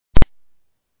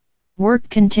Work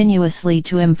continuously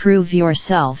to improve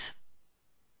yourself.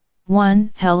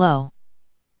 1. Hello.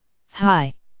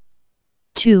 Hi.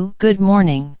 2. Good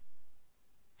morning.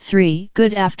 3.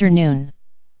 Good afternoon.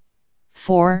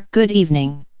 4. Good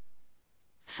evening.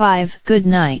 5. Good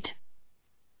night.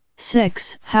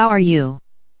 6. How are you?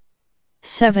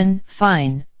 7.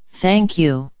 Fine, thank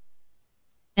you.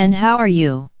 And how are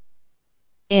you?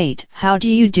 8. How do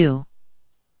you do?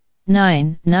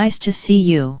 9. Nice to see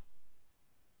you.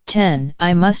 10.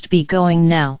 I must be going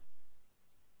now.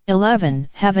 11.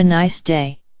 Have a nice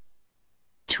day.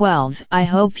 12. I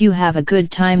hope you have a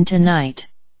good time tonight.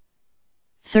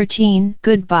 13.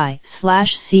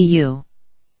 Goodbye/see you.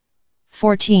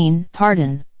 14.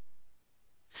 Pardon.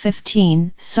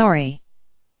 15. Sorry.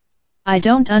 I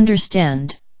don't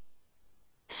understand.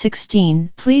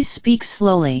 16. Please speak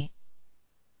slowly.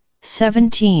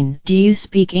 17. Do you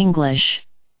speak English?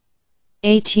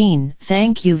 18.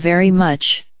 Thank you very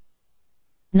much.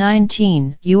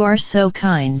 19. You are so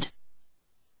kind.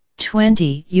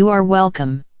 20. You are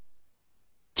welcome.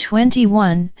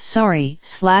 21.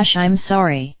 Sorry/I'm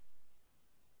sorry.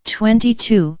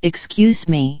 22. Excuse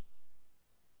me.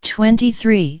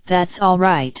 23. That's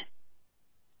alright.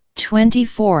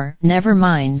 24. Never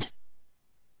mind.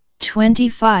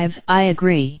 25. I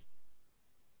agree.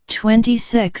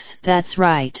 26. That's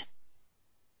right.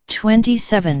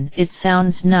 27. It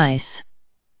sounds nice.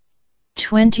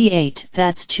 28.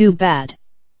 That's too bad.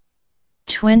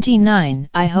 29.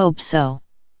 I hope so.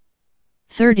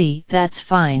 30. That's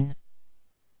fine.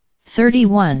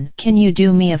 31. Can you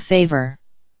do me a favor?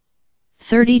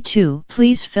 32.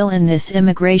 Please fill in this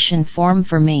immigration form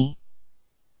for me.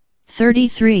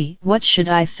 33. What should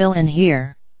I fill in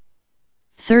here?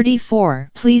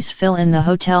 34. Please fill in the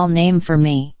hotel name for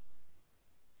me.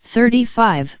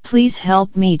 35. Please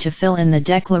help me to fill in the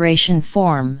declaration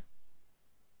form.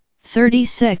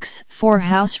 36. For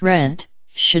house rent,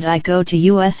 should I go to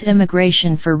U.S.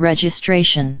 immigration for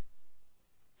registration?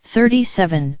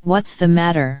 37. What's the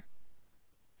matter?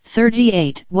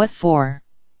 38. What for?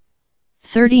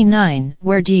 39.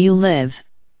 Where do you live?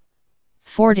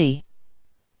 40.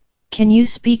 Can you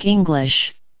speak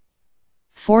English?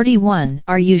 41.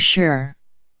 Are you sure?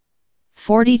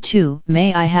 42.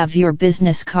 May I have your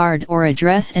business card or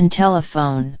address and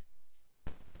telephone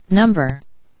number?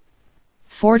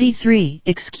 43.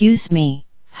 Excuse me,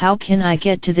 how can I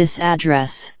get to this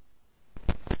address?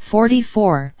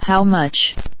 44. How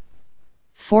much?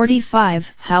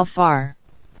 45. How far?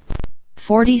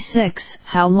 46.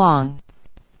 How long?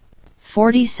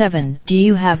 47. Do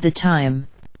you have the time?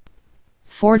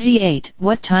 48.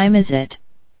 What time is it?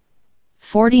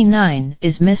 49.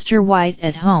 Is Mr. White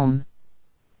at home?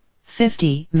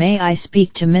 50. May I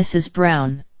speak to Mrs.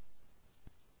 Brown?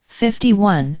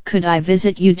 51. Could I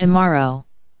visit you tomorrow?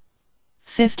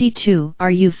 52.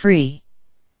 Are you free?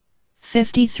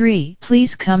 53.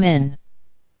 Please come in.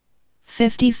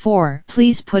 54.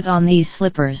 Please put on these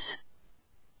slippers.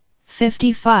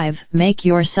 55. Make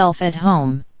yourself at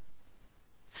home.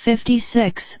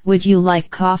 56. Would you like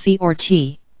coffee or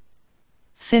tea?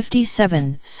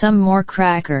 57. Some more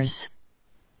crackers.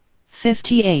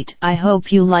 58. I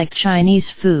hope you like Chinese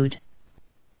food.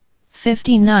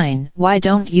 59. Why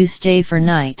don't you stay for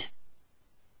night?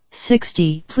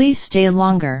 60. Please stay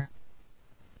longer.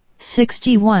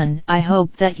 61. I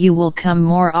hope that you will come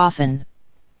more often.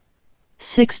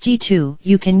 62.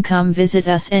 You can come visit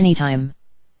us anytime.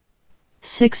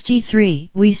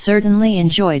 63. We certainly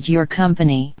enjoyed your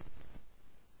company.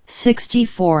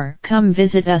 64. Come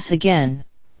visit us again.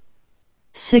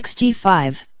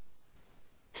 65.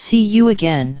 See you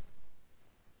again.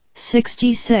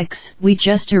 66. We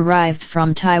just arrived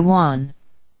from Taiwan.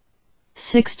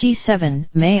 67.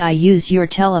 May I use your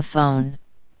telephone?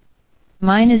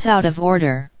 Mine is out of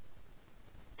order.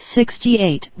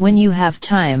 68. When you have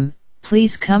time,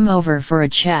 please come over for a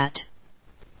chat.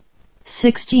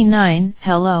 69.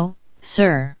 Hello,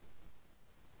 sir.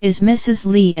 Is Mrs.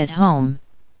 Lee at home?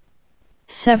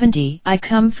 70. I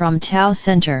come from Tao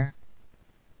Center.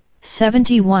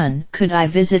 71. Could I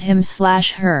visit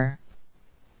him/her?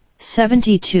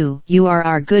 72. You are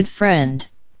our good friend.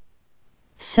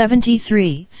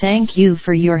 73. Thank you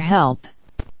for your help.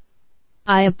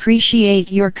 I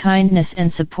appreciate your kindness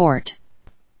and support.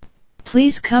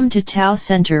 Please come to Tao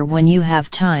Center when you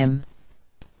have time.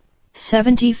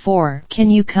 74. Can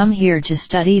you come here to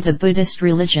study the Buddhist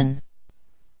religion?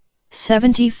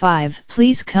 75.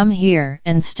 Please come here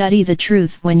and study the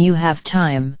truth when you have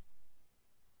time.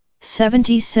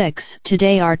 76.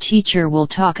 Today our teacher will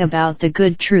talk about the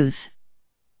good truth.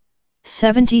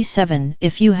 77.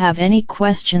 If you have any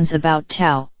questions about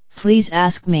Tao, please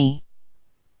ask me.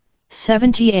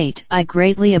 78. I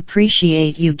greatly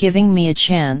appreciate you giving me a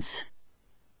chance.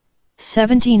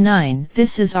 79.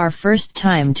 This is our first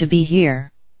time to be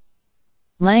here.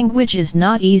 Language is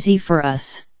not easy for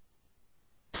us.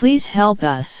 Please help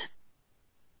us.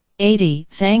 80.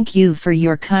 Thank you for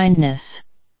your kindness.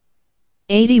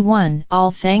 81.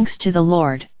 All thanks to the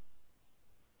Lord.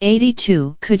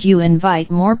 82. Could you invite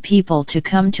more people to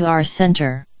come to our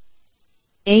center?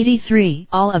 83.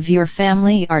 All of your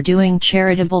family are doing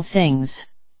charitable things.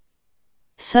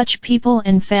 Such people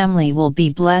and family will be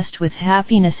blessed with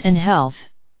happiness and health.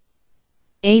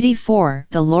 84.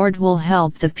 The Lord will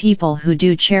help the people who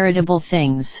do charitable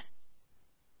things,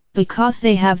 because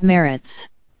they have merits.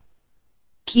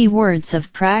 Keywords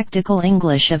of Practical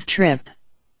English of Trip.